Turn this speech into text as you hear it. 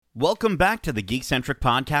Welcome back to the Geek-Centric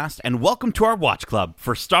Podcast, and welcome to our watch club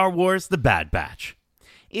for Star Wars The Bad Batch.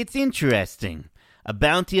 It's interesting. A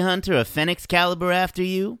bounty hunter of Fennec's caliber after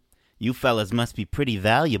you? You fellas must be pretty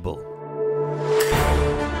valuable.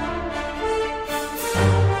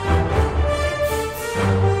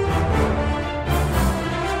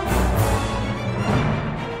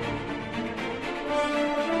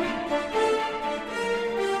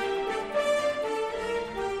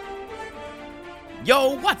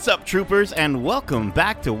 Yo, what's up, troopers, and welcome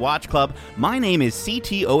back to Watch Club. My name is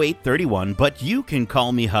CT0831, but you can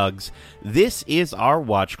call me Hugs. This is our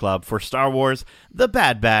Watch Club for Star Wars The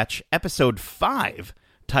Bad Batch, Episode 5,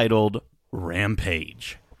 titled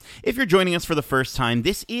Rampage. If you're joining us for the first time,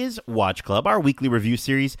 this is Watch Club, our weekly review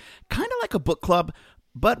series, kind of like a book club,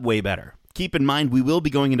 but way better. Keep in mind, we will be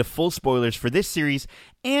going into full spoilers for this series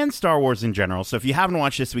and Star Wars in general, so if you haven't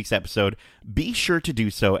watched this week's episode, be sure to do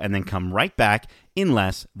so and then come right back in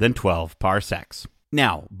less than 12 parsecs.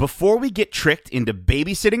 Now, before we get tricked into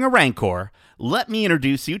babysitting a Rancor, let me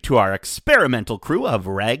introduce you to our experimental crew of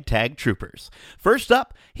ragtag troopers. First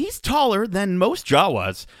up, he's taller than most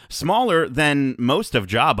Jawas, smaller than most of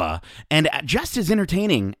Jabba, and just as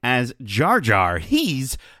entertaining as Jar Jar.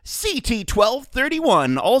 He's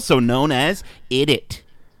CT1231, also known as It.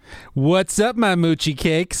 What's up, my moochie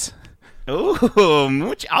cakes?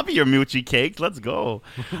 Oh, I'll be your moochie cake. Let's go.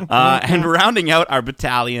 And rounding out our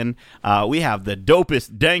battalion, we have the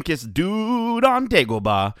dopest, dankest dude on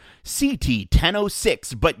Dagobah,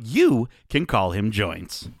 CT1006, but you can call him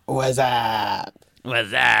Joints. What's up?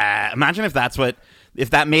 What's up? Imagine if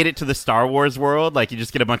that made it to the Star Wars world, like you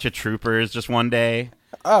just get a bunch of troopers just one day.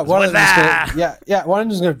 Oh, one of them's one of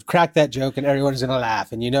them's gonna crack that joke and everyone's gonna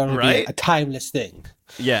laugh, and it'll be a timeless thing.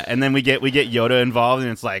 Yeah, and then we get Yoda involved,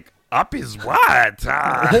 and it's like, up is what?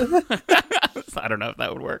 I don't know if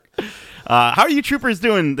that would work. How are you troopers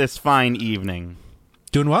doing this fine evening?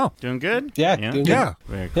 Doing well. Doing good? Yeah. Doing good.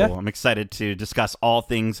 Very cool. Yeah. I'm excited to discuss all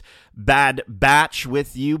things Bad Batch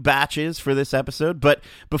with you, batches, for this episode. But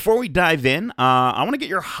before we dive in, I want to get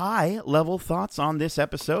your high-level thoughts on this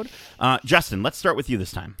episode. Justin, let's start with you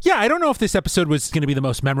this time. Yeah, I don't know if this episode was going to be the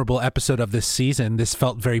most memorable episode of this season. This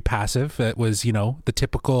felt very passive. It was, the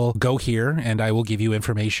typical go here, and I will give you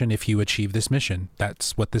information if you achieve this mission.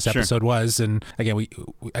 That's what this episode was. And again,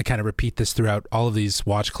 I kind of repeat this throughout all of these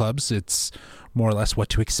watch clubs. It's more or less what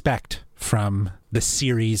to expect from the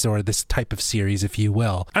series, or this type of series, if you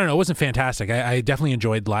will. I don't know. It wasn't fantastic. I definitely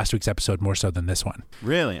enjoyed last week's episode more so than this one.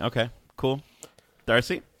 Really? Okay. Cool.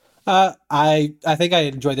 Darcy? I think I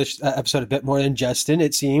enjoyed this episode a bit more than Justin,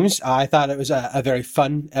 it seems. I thought it was a very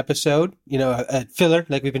fun episode, a filler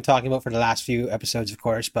like we've been talking about for the last few episodes, of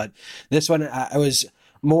course. But this one, it was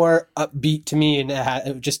more upbeat to me, and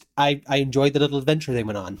I enjoyed the little adventure they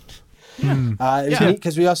went on. It was neat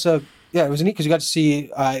because we also... Yeah, it was neat because we got to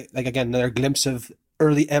see, another glimpse of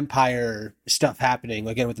early Empire stuff happening,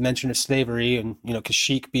 again, with the mention of slavery and,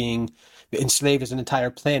 Kashyyyk being enslaved as an entire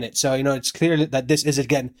planet. So, it's clear that this is,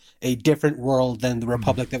 again, a different world than the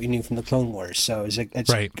Republic that we knew from the Clone Wars. So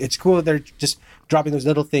it's cool that they're just dropping those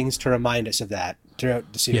little things to remind us of that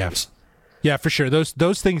throughout the series. Yeah, for sure.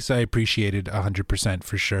 Those things I appreciated 100%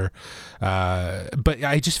 for sure. But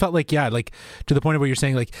I just felt like to the point of where you're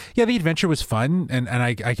saying the adventure was fun, and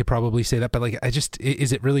I could probably say that, but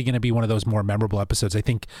is it really going to be one of those more memorable episodes? I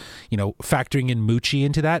think, factoring in Moochie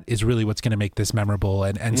into that is really what's going to make this memorable,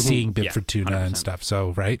 and seeing Bib Fortuna 100%. And stuff.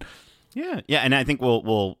 So, right. Yeah, and I think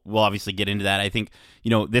we'll obviously get into that. I think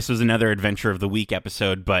this was another Adventure of the Week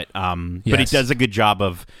episode, but it does a good job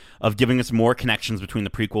of giving us more connections between the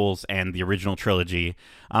prequels and the original trilogy.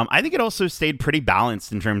 I think it also stayed pretty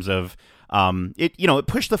balanced in terms of it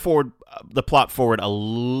pushed the plot forward a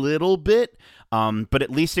little bit. But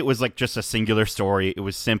at least it was just a singular story. It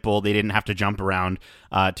was simple. They didn't have to jump around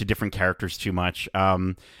to different characters too much.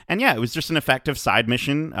 It was just an effective side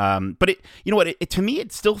mission. But to me,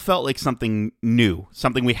 it still felt like something new,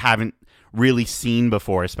 something we haven't really seen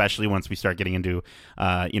before, especially once we start getting into,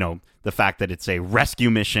 the fact that it's a rescue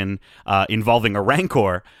mission involving a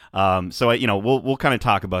Rancor. We'll kind of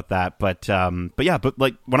talk about that. But why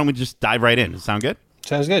don't we just dive right in? Does that sound good?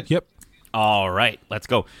 Sounds good. Yep. All right, let's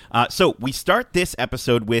go. So we start this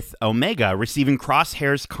episode with Omega receiving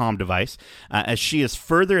Crosshair's comm device as she is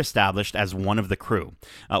further established as one of the crew.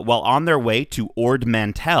 While on their way to Ord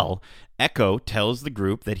Mantell, Echo tells the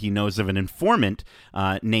group that he knows of an informant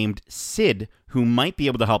named Sid who might be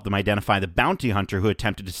able to help them identify the bounty hunter who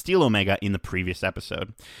attempted to steal Omega in the previous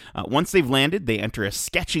episode. Once they've landed, they enter a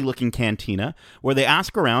sketchy-looking cantina where they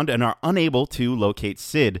ask around and are unable to locate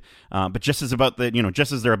Sid. But just as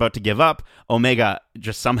they're about to give up, Omega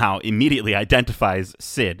just somehow immediately identifies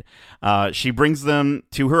Sid. She brings them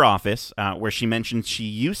to her office, where she mentions she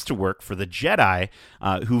used to work for the Jedi,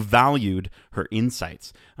 who valued her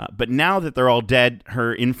insights. But now that they're all dead,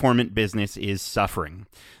 her informant business is suffering.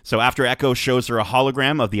 So after Echo shows her a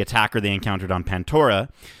hologram of the attacker they encountered on Pantora,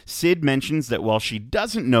 Sid mentions that while she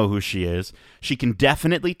doesn't know who she is, she can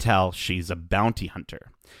definitely tell she's a bounty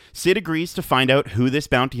hunter. Sid agrees to find out who this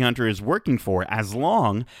bounty hunter is working for as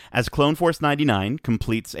long as Clone Force 99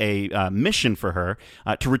 completes a mission for her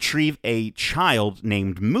to retrieve a child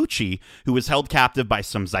named Moochie who was held captive by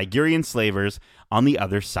some Zygerian slavers on the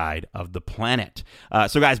other side of the planet.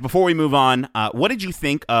 So guys, before we move on, what did you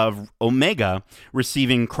think of Omega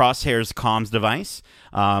receiving Crosshair's comms device?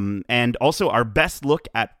 And also our best look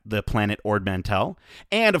at the planet Ord Mantell?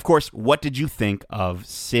 And of course, what did you think of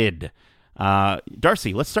Sid?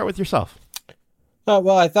 Darcy, let's start with yourself.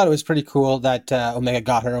 Well, I thought it was pretty cool that Omega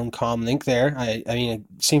got her own comm link there. I mean,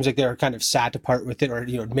 it seems like they were kind of sad to part with it, or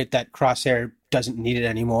admit that Crosshair doesn't need it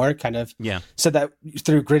anymore. Kind of said that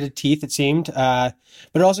through gritted teeth, it seemed. But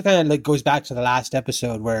it also kind of like goes back to the last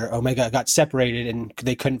episode where Omega got separated and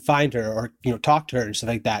they couldn't find her or talk to her and stuff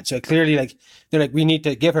like that. So clearly, like they're like, we need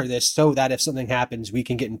to give her this so that if something happens, we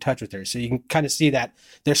can get in touch with her. So you can kind of see that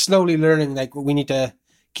they're slowly learning like we need to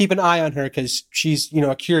keep an eye on her because she's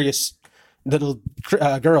a curious little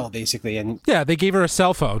girl basically. And they gave her a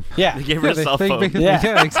cell phone. They gave her a cell phone.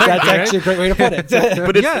 Exactly, that's actually a great way to put it.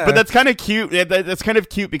 but that's kind of cute. That's kind of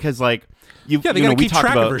cute because like they gotta keep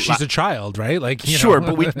track of her. She's a child, right? Like sure,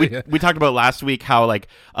 but we talked about last week how like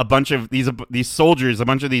a bunch of these soldiers, a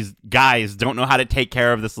bunch of these guys don't know how to take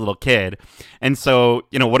care of this little kid, and so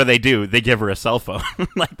what do? They give her a cell phone.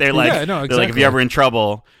 Like they're like, they're like, if you're ever in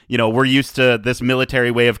trouble, we're used to this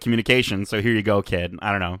military way of communication, so here you go, kid.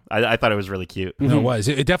 I don't know. I thought it was really cute. No, it was.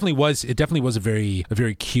 It definitely was. It definitely was a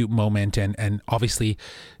very cute moment, and obviously,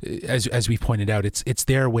 as we pointed out, it's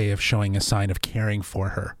their way of showing a sign of caring for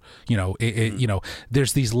her.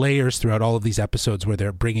 There's these layers throughout all of these episodes where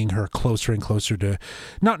they're bringing her closer and closer to,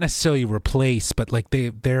 not necessarily replace, but like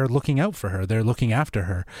they're looking out for her. They're looking after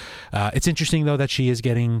her. It's interesting though that she is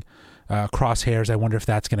getting crosshairs. I wonder if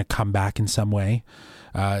that's going to come back in some way,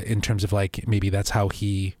 in terms of like maybe that's how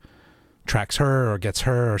he tracks her or gets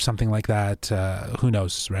her or something like that. Who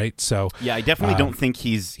knows, right? So I definitely don't think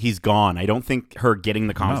he's gone. I don't think her getting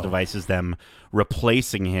the comms device is them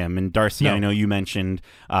replacing him. And Darcy, I know you mentioned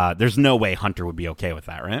there's no way Hunter would be okay with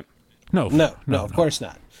that, right? No, of course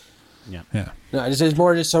not. Yeah. No, it's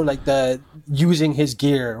more just so like the using his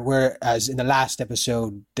gear, whereas in the last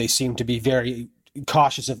episode they seem to be very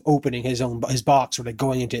cautious of opening his box or like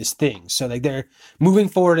going into his things. So like they're moving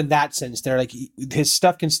forward in that sense. They're like his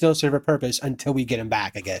stuff can still serve a purpose until we get him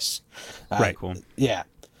back, I guess. Right. Cool. Yeah.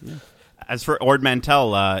 As for Ord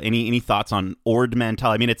Mantell, any thoughts on Ord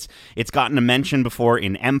Mantell? I mean, it's gotten a mention before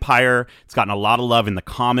in Empire. It's gotten a lot of love in the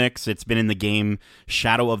comics. It's been in the game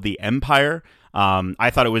Shadow of the Empire.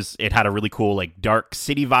 I thought it had a really cool like dark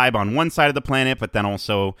city vibe on one side of the planet, but then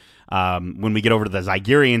also when we get over to the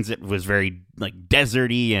Zygerians, it was very like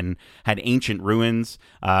deserty and had ancient ruins.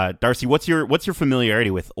 Darcy, what's your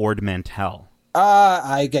familiarity with Ord Mantell?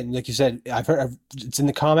 Again, like you said, I've heard it's in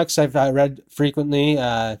the comics. I've read frequently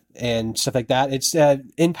and stuff like that. It's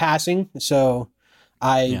in passing, so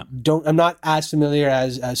I'm not as familiar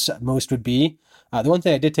as most would be. The one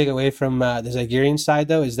thing I did take away from the Zygerian side,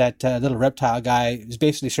 though, is that little reptile guy is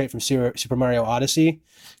basically straight from Super Mario Odyssey,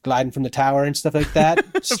 gliding from the tower and stuff like that.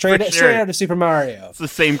 Straight out of Super Mario. It's the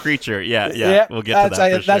same creature. Yeah. We'll get to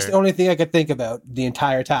that. That's the only thing I could think about the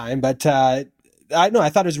entire time. But I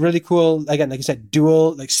thought it was really cool. Again, like I said,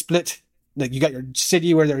 dual, like split. Like you got your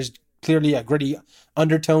city where there's clearly a gritty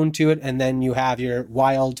undertone to it, and then you have your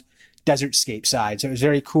wild desertscape side. So it was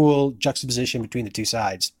very cool juxtaposition between the two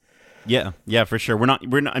sides. Yeah, for sure. We're not.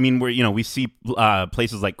 I mean, we see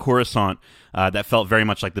places like Coruscant that felt very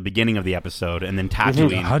much like the beginning of the episode, and then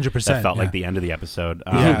Tatooine 100%, that felt like the end of the episode.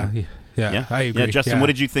 I agree. Yeah, Justin, what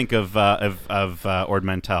did you think of Ord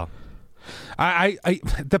Mantell? I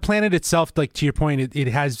the planet itself, like to your point, it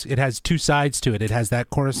has two sides to it. It has that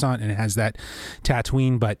Coruscant and it has that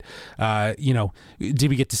Tatooine. But did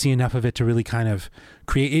we get to see enough of it to really kind of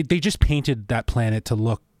create? They just painted that planet to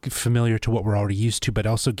look familiar to what we're already used to, but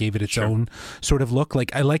also gave it its own sort of look.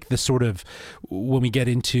 Like I like the sort of, when we get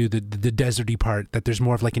into the deserty part, that there's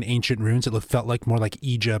more of like an ancient ruins. It felt like more like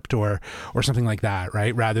Egypt or something like that,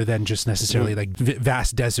 right? Rather than just necessarily like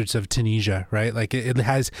vast deserts of Tunisia, right? Like it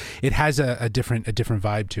has a different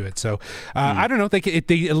vibe to it. So I don't know,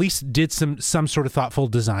 they at least did some sort of thoughtful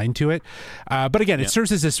design to it. But again, it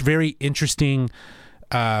serves as this very interesting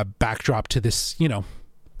backdrop to this,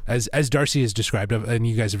 as Darcy has described and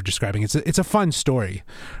you guys are describing, it's a fun story,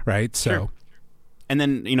 right? So, and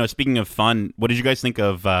then speaking of fun, what did you guys think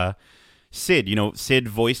of Sid? Sid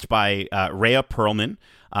voiced by Rhea Perlman,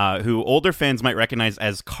 who older fans might recognize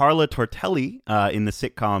as Carla Tortelli in the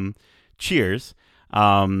sitcom Cheers.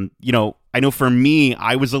 I know for me,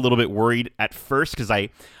 I was a little bit worried at first because I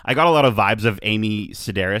got a lot of vibes of Amy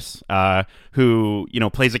Sedaris, who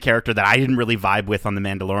plays a character that I didn't really vibe with on The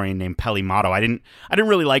Mandalorian named Peli Motto. I didn't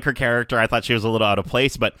really like her character. I thought she was a little out of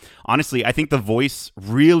place, but honestly, I think the voice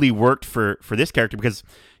really worked for this character because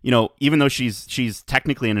even though she's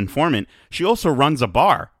technically an informant, she also runs a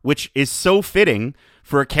bar, which is so fitting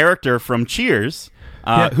for a character from Cheers.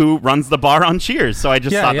 Who runs the bar on Cheers. So I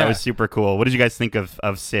just thought that was super cool. What did you guys think of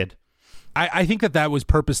Sid? I think that was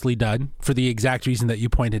purposely done for the exact reason that you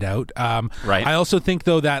pointed out. Right. I also think,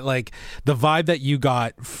 though, that like the vibe that you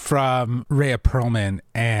got from Rhea Perlman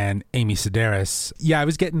and Amy Sedaris, I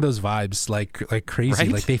was getting those vibes like crazy.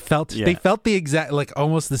 Right? Like they felt the exact, like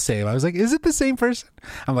almost the same. I was like, is it the same person?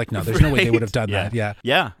 I'm like, no, there's no way they would have done that.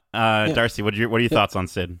 Yeah. Darcy, what are your thoughts on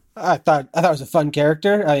Sid? I thought it was a fun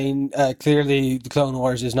character. I mean, clearly the Clone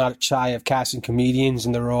Wars is not shy of casting comedians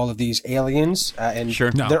in the role of these aliens, and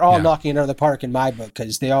they're all knocking it out of the park in my book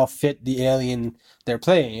because they all fit the alien they're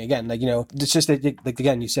playing. Again, it's just like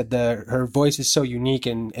again, you said her voice is so unique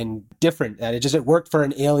and different that it worked for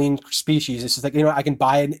an alien species. It's just like I can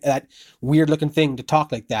buy that weird looking thing to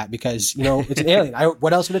talk like that because it's an alien.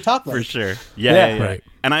 What else would it talk like? For sure, yeah. Right.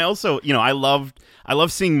 And I also I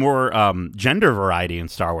love seeing more gender variety in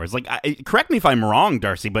Star Wars. Like, correct me if I'm wrong,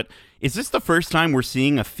 Darcy, but is this the first time we're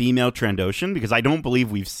seeing a female Trandoshan? Because I don't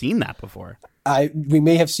believe we've seen that before. We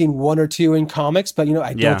may have seen one or two in comics, but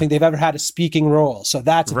I don't think they've ever had a speaking role. So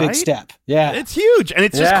that's a big step. Yeah, it's huge, and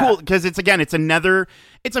it's just cool because it's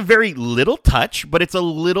a very little touch, but it's a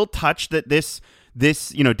little touch that this Dave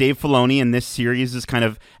Filoni and this series is kind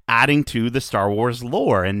of adding to the Star Wars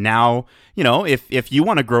lore. And now, if you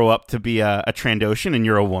want to grow up to be a Trandoshan and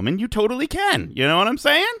you're a woman, you totally can. You know what I'm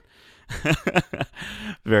saying?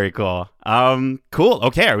 Very cool. Cool.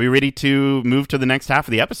 Okay, are we ready to move to the next half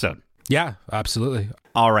of the episode? Yeah, absolutely.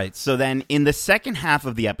 All right, so then in the second half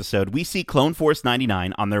of the episode, we see Clone Force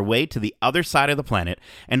 99 on their way to the other side of the planet,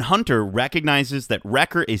 and Hunter recognizes that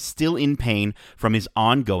Wrecker is still in pain from his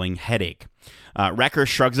ongoing headache. Wrecker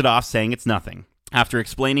shrugs it off, saying it's nothing. After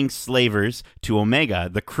explaining slavers to Omega,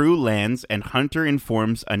 the crew lands, and Hunter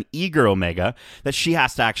informs an eager Omega that she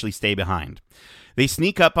has to actually stay behind. They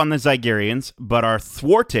sneak up on the Zygerians, but are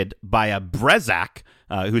thwarted by a Brezak,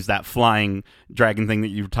 who's that flying dragon thing that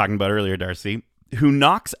you were talking about earlier, Darcy, who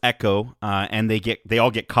knocks Echo, and they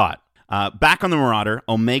all get caught. Back on the Marauder,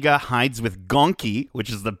 Omega hides with Gonki, which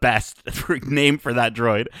is the best name for that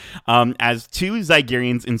droid, as two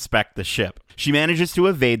Zygerians inspect the ship. She manages to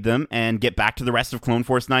evade them and get back to the rest of Clone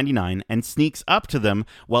Force 99 and sneaks up to them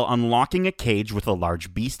while unlocking a cage with a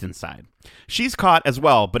large beast inside. She's caught as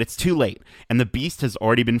well, but it's too late, and the beast has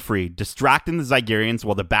already been freed, distracting the Zygerians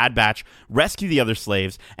while the Bad Batch rescue the other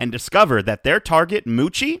slaves and discover that their target,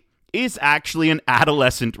 Moochie, is actually an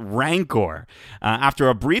adolescent Rancor. After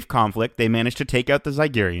a brief conflict, they manage to take out the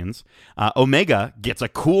Zygerians. Omega gets a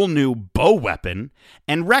cool new bow weapon,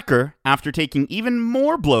 and Wrecker, after taking even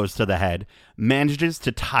more blows to the head, manages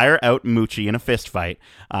to tire out Moochie in a fistfight,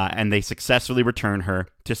 and they successfully return her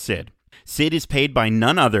to Sid. Sid is paid by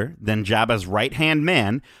none other than Jabba's right-hand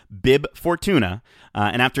man, Bib Fortuna,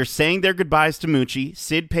 and after saying their goodbyes to Moochie,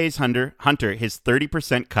 Sid pays Hunter his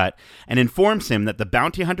 30% cut and informs him that the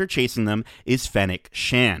bounty hunter chasing them is Fennec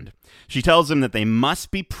Shand. She tells him that they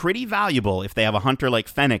must be pretty valuable if they have a hunter like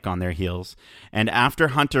Fennec on their heels, and after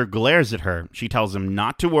Hunter glares at her, she tells him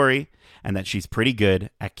not to worry and that she's pretty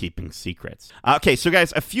good at keeping secrets. Okay, so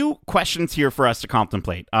guys, a few questions here for us to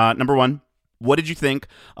contemplate. Number one, what did you think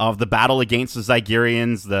of the battle against the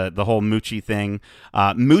Zygerians, the whole Moochie thing,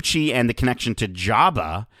 Moochie and the connection to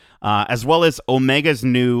Jabba, as well as Omega's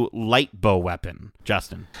new light bow weapon?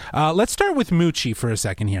 Justin. Let's start with Moochie for a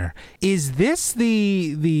second here. Is this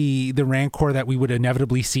the Rancor that we would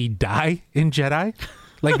inevitably see die in Jedi?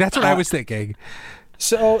 Like, that's what I was thinking.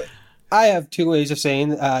 So I have two ways of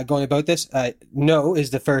saying going about this. No is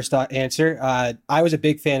the first answer. I was a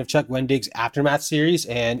big fan of Chuck Wendig's Aftermath series,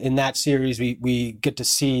 and in that series, we get to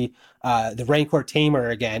see the Rancor Tamer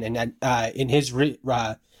again, and in his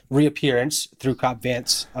reappearance through Cobb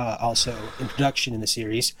Vanth's also introduction in the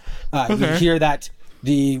series, you hear that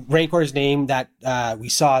the Rancor's name that we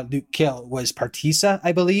saw Luke kill was Partisa,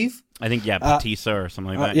 I believe. I think Partisa or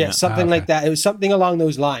something like that. Yeah, something like that. It was something along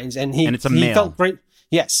those lines, and it's a male. Felt great.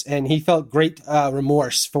 Yes, and he felt great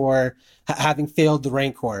remorse for having failed the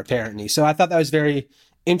Rancor, apparently. So I thought that was very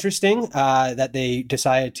interesting that they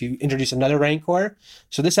decided to introduce another Rancor.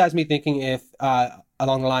 So this has me thinking if,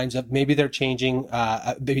 along the lines of maybe they're changing,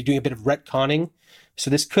 maybe doing a bit of retconning. So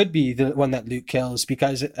this could be the one that Luke kills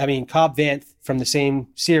because, I mean, Cobb Vanth from the same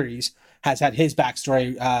series has had his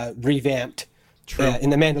backstory revamped in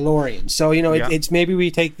The Mandalorian. So, it's maybe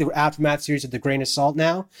we take the Aftermath series with a grain of salt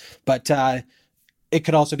now, but it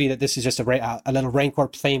could also be that this is just a little Rancor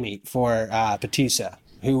playmate for Partisa,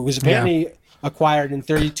 who was apparently acquired in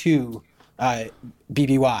 32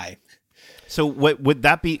 BBY. So what would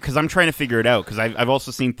that be? Because I'm trying to figure it out. Because I've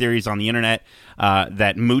also seen theories on the internet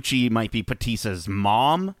that Moochie might be Patisa's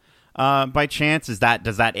mom by chance. Does that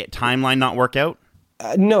timeline not work out?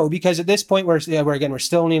 No, because at this point we're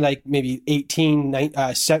still only like maybe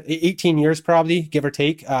 18 years probably, give or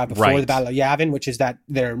take, before the Battle of Yavin, which is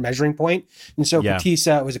their measuring point. And so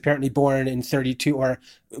Partisa was apparently born in 32, or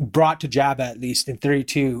brought to Jabba at least in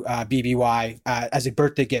 32 BBY as a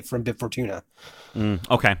birthday gift from Bib Fortuna.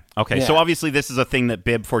 Okay. Yeah. So obviously this is a thing that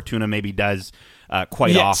Bib Fortuna maybe does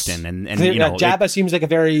quite often, and Jabba seems like a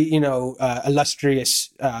very illustrious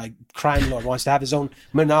crime lord, wants to have his own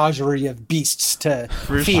menagerie of beasts to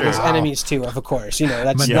feed his enemies to. Of course,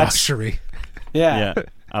 that's menagerie. Yeah,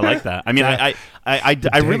 I like that. I mean,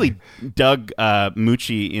 I really dug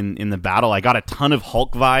Moochie in the battle. I got a ton of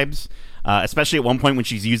Hulk vibes. Especially at one point when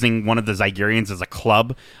she's using one of the Zygerians as a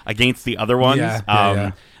club against the other ones.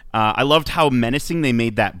 I loved how menacing they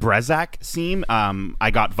made that Brezak seem.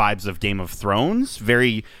 I got vibes of Game of Thrones,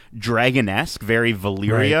 very dragon-esque, very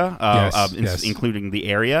Valyria, including the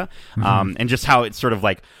area, and just how it sort of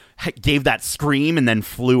like gave that scream and then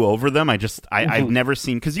flew over them. I've never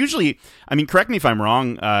seen, because usually, I mean, correct me if I'm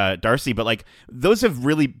wrong, Darcy, but like those have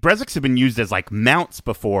really, Brezaks have been used as like mounts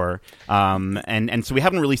before, and so we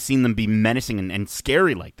haven't really seen them be menacing and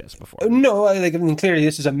scary like this before. No, clearly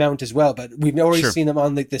this is a mount as well, but we've already seen them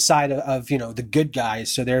on the side of the good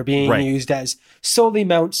guys, so they're being used as solely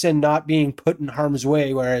mounts and not being put in harm's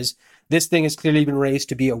way, whereas this thing has clearly been raised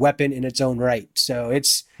to be a weapon in its own right. So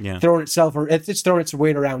it's throwing its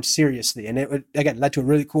weight around seriously. And it again led to a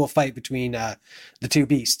really cool fight between the two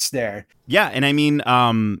beasts there. Yeah. And I mean,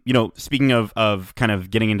 speaking of kind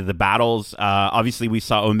of getting into the battles, obviously we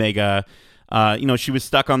saw Omega, she was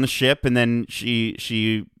stuck on the ship, and then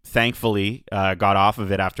she thankfully got off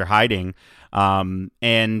of it after hiding.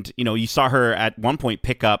 And you saw her at one point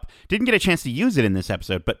pick up, didn't get a chance to use it in this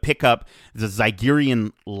episode, but pick up the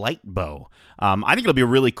Zygerian light bow. I think it'll be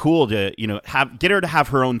really cool to, get her to have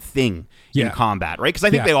her own thing in combat, right? Because I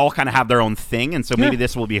think they all kind of have their own thing, and so maybe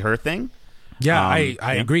this will be her thing. Yeah,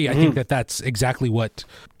 I agree. I think that's exactly what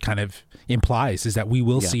kind of implies, is that we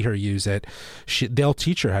will see her use it. They'll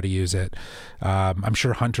teach her how to use it. I'm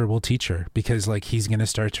sure Hunter will teach her, because like he's going to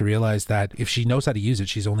start to realize that if she knows how to use it,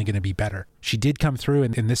 she's only going to be better. She did come through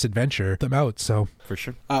in this adventure them out, so for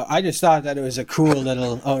sure. I just thought that it was a cool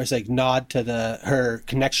little nod to her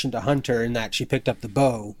connection to Hunter, in that she picked up the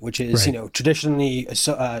bow, which is traditionally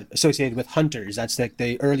associated with hunters. That's like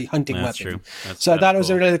the early hunting weapon. True. So I thought it was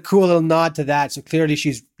a really cool little nod to that. So clearly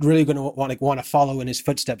she's really going to want to follow in his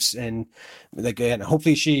footsteps, and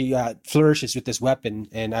hopefully she flourishes with this weapon.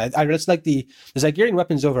 And I just like the Zygerian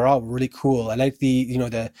weapons overall were really cool. I like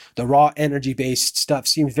the raw energy based stuff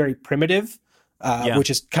seems very primitive, which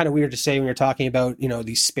is kind of weird to say when you're talking about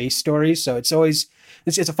these space stories. So it's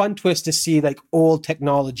a fun twist to see like old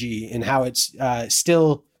technology and how it's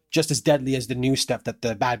still just as deadly as the new stuff that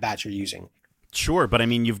the Bad Batch are using. Sure, but I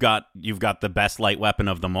mean, you've got the best light weapon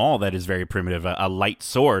of them all that is very primitive, a light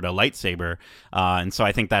sword, a lightsaber, and so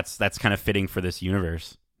I think that's kind of fitting for this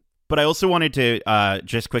universe. But I also wanted to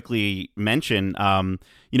just quickly mention,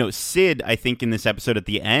 Sid, I think in this episode at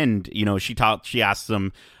the end, she asks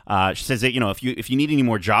them, she says that, if you need any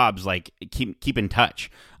more jobs, like keep in touch.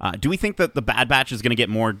 Do we think that the Bad Batch is going to get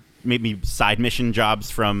more maybe side mission jobs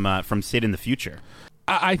from Sid in the future?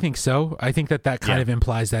 I think so. I think that kind of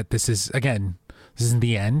implies that this isn't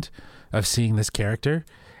the end of seeing this character,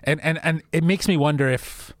 and it makes me wonder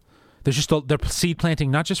if they're seed planting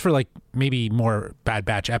not just for like maybe more Bad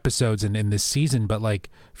Batch episodes in this season, but like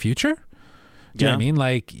future. Do you know what I mean?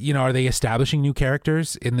 Like, are they establishing new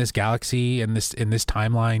characters in this galaxy and in this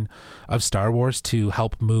timeline of Star Wars to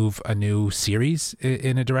help move a new series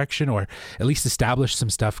in a direction, or at least establish some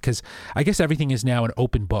stuff? Because I guess everything is now an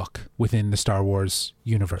open book within the Star Wars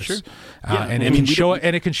universe. Sure. And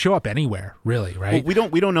it can show up anywhere, really, right? Well,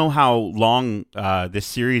 we don't know how long this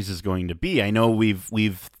series is going to be. I know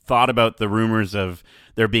we've thought about the rumors of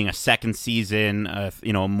there being a second season,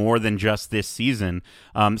 more than just this season.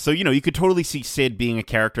 So you could totally see Sid being a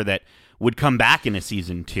character that would come back in a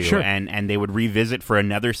season 2, sure. and they would revisit for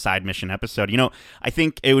another side mission episode. I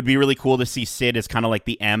think it would be really cool to see Sid as kind of like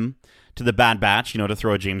the M to the Bad Batch, to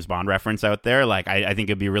throw a James Bond reference out there. Like, I think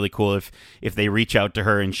it'd be really cool if they reach out to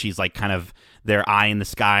her and she's like kind of their eye in the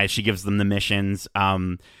sky. She gives them the missions.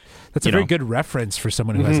 That's a very good reference for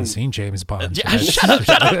someone who hasn't seen James Bond. Shut up,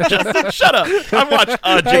 Justin, shut up. I've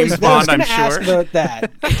watched James Bond, I'm sure. Ask about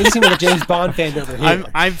that. Doesn't seem like a James Bond fan over here.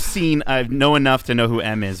 I know enough to know who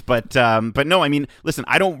M is, but no, I mean, listen,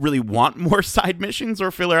 I don't really want more side missions or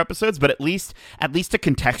filler episodes, but at least to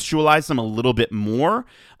contextualize them a little bit more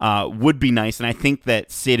would be nice, and I think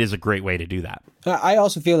that Sid is a great way to do that. I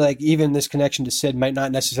also feel like even this connection to Sid might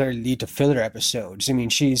not necessarily lead to filler episodes. I mean,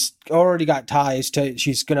 she's already got ties to,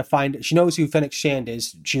 she knows who Fennec Shand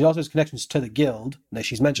is. She also has connections to the Guild, like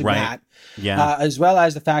she's mentioned that. Yeah. As well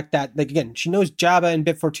as the fact that, like, again, she knows Jabba and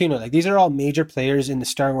Bib Fortuna. Like, these are all major players in the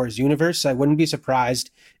Star Wars universe. So I wouldn't be surprised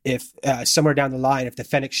if somewhere down the line, if the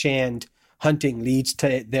Fennec Shand hunting leads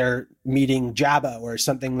to their meeting Jabba or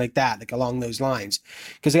something like that, like along those lines.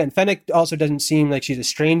 Because again, Fennec also doesn't seem like she's a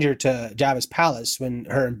stranger to Jabba's palace when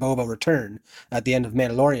her and Boba return at the end of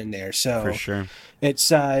Mandalorian there. So for sure,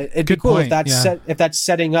 it'd be cool if that's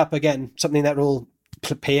setting up again something that will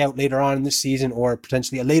pay out later on in this season or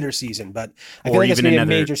potentially a later season. But I feel like it's going to be a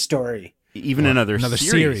major story. Even another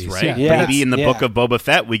series, right? Yeah. Maybe in the Book of Boba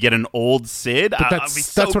Fett, we get an old Sid. But that'd be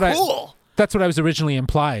so cool. That's what I was originally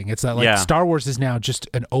implying. It's that Star Wars is now just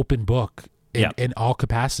an open book in all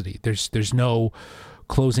capacity. There's no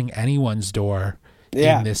closing anyone's door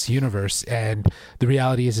in this universe. And the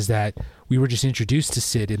reality is that we were just introduced to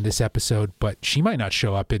Sid in this episode, but she might not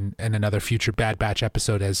show up in another future Bad Batch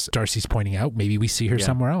episode, as Darcy's pointing out. Maybe we see her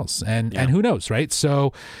somewhere else, and who knows, right?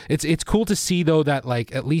 So it's cool to see, though, that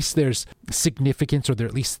like at least there's significance, or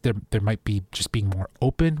at least there might be just being more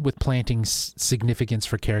open with planting significance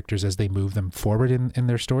for characters as they move them forward in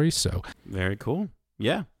their stories. So very cool.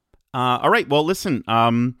 Yeah. All right. Well, listen.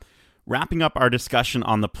 Wrapping up our discussion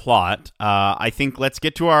on the plot, I think let's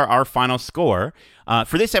get to our final score.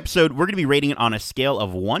 For this episode, we're going to be rating it on a scale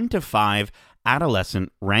of 1 to 5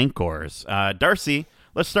 adolescent rancors. Darcy,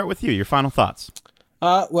 let's start with you. Your final thoughts.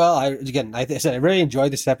 Well, I said, I really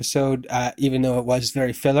enjoyed this episode, even though it was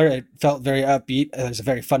very filler. It felt very upbeat. It was a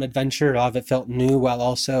very fun adventure. A lot of it felt new, while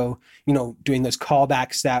also, doing those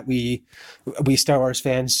callbacks that we Star Wars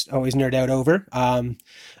fans always nerd out over.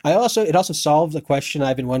 It also solved the question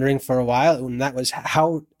I've been wondering for a while, and that was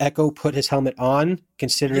how Echo put his helmet on,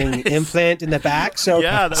 considering the implant in the back. So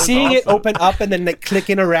seeing it open up and then like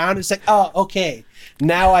clicking around, it's like, oh, okay.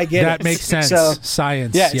 Now I get it. That makes sense. So,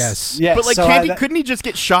 science, yes. But like, couldn't he just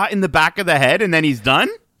get shot in the back of the head and then he's done?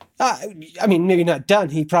 I mean, maybe not done.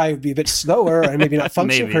 He probably would be a bit slower and maybe not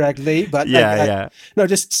function correctly. But no,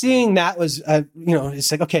 just seeing that was,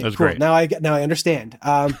 it's like, okay, cool. Great. Now I understand.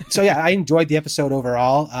 So yeah, I enjoyed the episode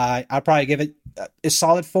overall. I'll probably give it a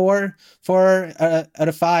solid 4 out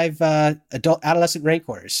of 5 adolescent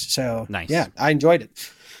rancors. So nice. Yeah, I enjoyed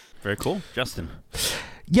it. Very cool, Justin.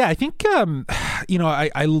 Yeah, I think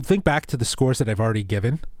I think back to the scores that I've already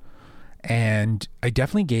given. And I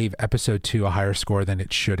definitely gave episode 2 a higher score than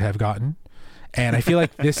it should have gotten. And I feel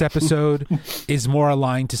like this episode is more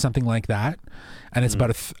aligned to something like that. And it's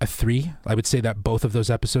about a 3. I would say that both of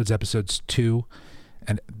those episodes 2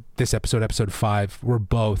 and this episode 5, were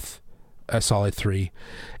both a solid 3.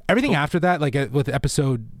 Everything after that, like with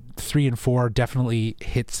episode 3 and 4, definitely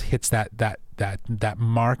hits that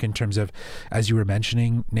mark in terms of, as you were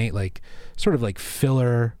mentioning, Nate, like sort of like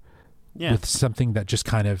filler. Yeah. With something that just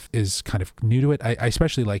kind of is kind of new to it. I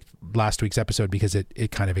especially like last week's episode because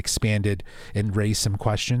it kind of expanded and raised some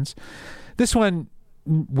questions. This one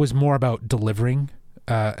was more about delivering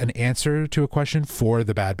an answer to a question for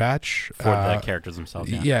the Bad Batch. For the characters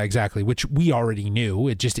themselves, yeah, exactly, which we already knew.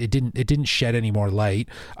 It didn't shed any more light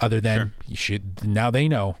other than now they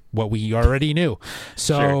know. what we already knew.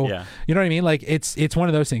 So, Sure, yeah. you know what I mean? Like it's one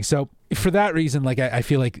of those things. So for that reason, like I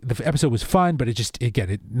feel like the episode was fun, but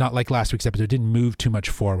it not like last week's episode, didn't move too much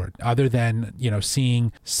forward other than,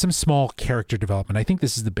 seeing some small character development. I think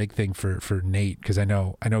this is the big thing for Nate, because I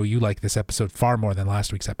know you like this episode far more than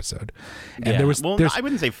last week's episode. And I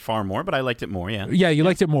wouldn't say far more, but I liked it more. Yeah. Yeah. You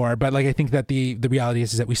liked it more, but like, I think that the reality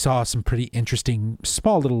is that we saw some pretty interesting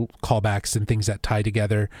small little callbacks and things that tie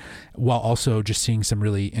together, while also just seeing some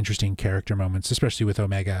really interesting character moments, especially with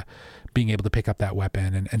Omega being able to pick up that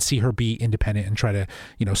weapon and see her be independent and try to,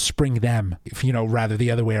 spring them, rather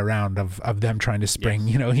the other way around of them trying to spring,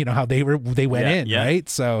 yes. How they went in, right?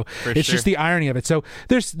 So it's just the irony of it. So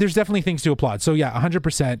there's definitely things to applaud. So yeah,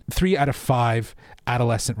 100%, 3 out of 5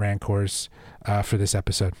 adolescent Rancors for this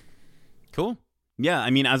episode. Cool. Yeah, I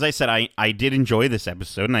mean, as I said, I did enjoy this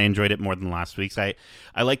episode, and I enjoyed it more than last week's. I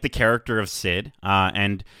like the character of Sid,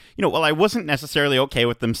 and, while I wasn't necessarily okay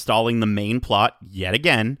with them stalling the main plot yet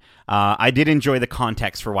again, I did enjoy the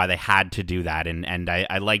context for why they had to do that, and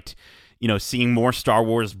I liked, seeing more Star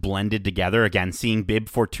Wars blended together. Again, seeing Bib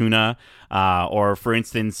Fortuna, or, for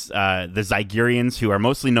instance, the Zygerians, who are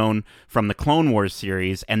mostly known from the Clone Wars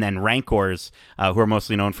series, and then Rancors, who are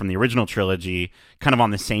mostly known from the original trilogy, kind of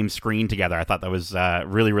on the same screen together. I thought that was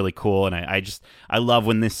really, really cool, and I love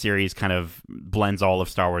when this series kind of blends all of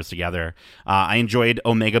Star Wars together. I enjoyed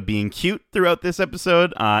Omega being cute throughout this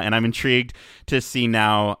episode, and I'm intrigued to see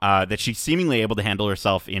now that she's seemingly able to handle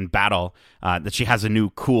herself in battle, that she has a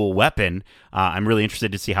new cool weapon. I'm really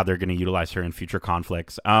interested to see how they're going to utilize her in future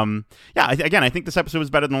conflicts. I think this episode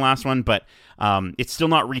was better than the last one, but it's still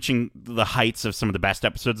not reaching the heights of some of the best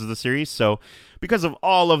episodes of the series. So because of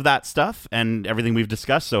all of that stuff and everything we've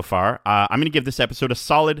discussed so far, I'm going to give this episode a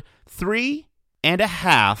solid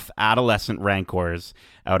 3.5 adolescent Rancors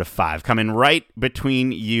out of 5, coming right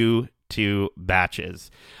between you two batches.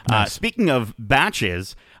 Nice. Speaking of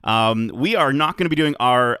batches, we are not going to be doing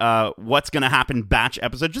our What's Going to Happen batch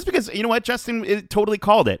episode, just because, you know what, Justin totally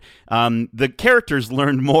called it. The characters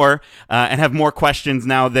learned more and have more questions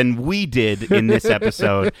now than we did in this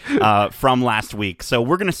episode from last week. So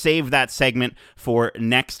we're going to save that segment for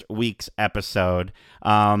next week's episode.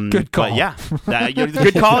 Good call. But yeah,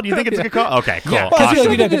 good call. Do you think it's a good call? Okay, cool. Yeah, because awesome.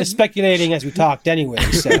 we did a bit of speculating as we talked anyway.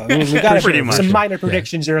 So I mean, we got some minor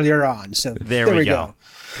predictions earlier on. So there we go.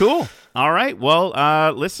 Cool. All right. Well,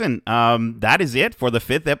 listen, that is it for the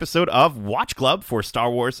 5th episode of Watch Club for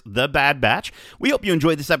Star Wars The Bad Batch. We hope you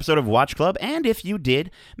enjoyed this episode of Watch Club, and if you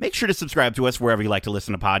did, make sure to subscribe to us wherever you like to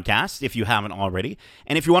listen to podcasts, if you haven't already.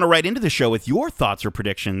 And if you want to write into the show with your thoughts or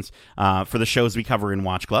predictions for the shows we cover in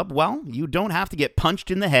Watch Club, well, you don't have to get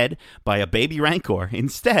punched in the head by a baby Rancor.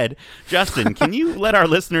 Instead, Justin, can you let our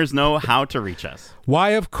listeners know how to reach us? Why,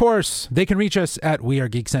 of course, they can reach us at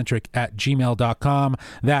wearegeekcentric@gmail.com.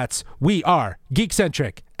 That's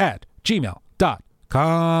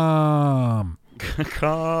wearegeekcentric@gmail.com.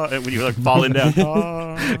 When you like falling down.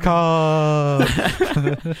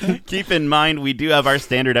 Keep in mind, we do have our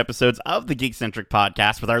standard episodes of the Geekcentric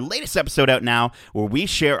podcast, with our latest episode out now, where we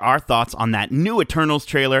share our thoughts on that new Eternals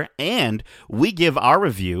trailer, and we give our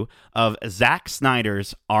review of Zack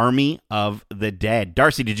Snyder's Army of the Dead.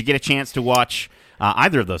 Darcy, did you get a chance to watch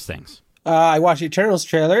either of those things? I watched the Eternals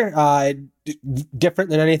trailer. Different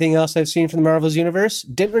than anything else I've seen from the Marvel's universe.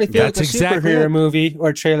 Didn't really feel like a superhero movie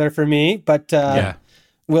or trailer for me, but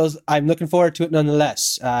I'm looking forward to it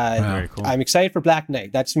nonetheless. Very cool. I'm excited for Black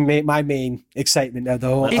Knight. That's my main excitement of the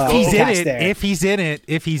whole If he's in it.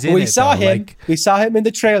 We saw him in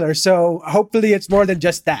the trailer, so hopefully it's more than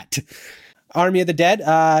just that. Army of the Dead.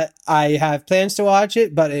 I have plans to watch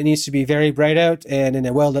it, but it needs to be very bright out and in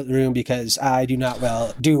a well-lit room, because I do not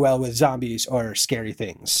do well with zombies or scary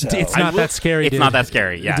things. So. It's not that scary. It's not that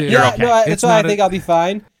scary. Yeah, Dude. you're okay. No, that's why I think I'll be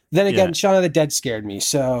fine. Then again, Shaun of the Dead scared me,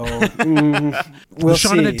 so we'll see.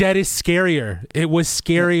 Shaun of the Dead is scarier. It was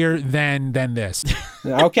scarier than this.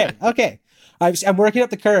 Okay. I'm working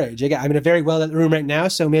up the courage. Again, I'm in a very well-lit room right now,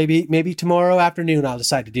 so maybe tomorrow afternoon I'll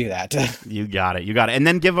decide to do that. You got it. And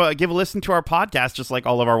then give a listen to our podcast, just like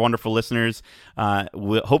all of our wonderful listeners.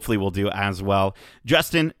 Hopefully will do as well.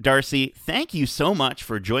 Justin, Darcy, thank you so much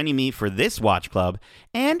for joining me for this Watch Club.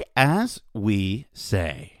 And as we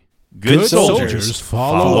say, good soldiers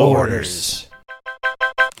follow orders.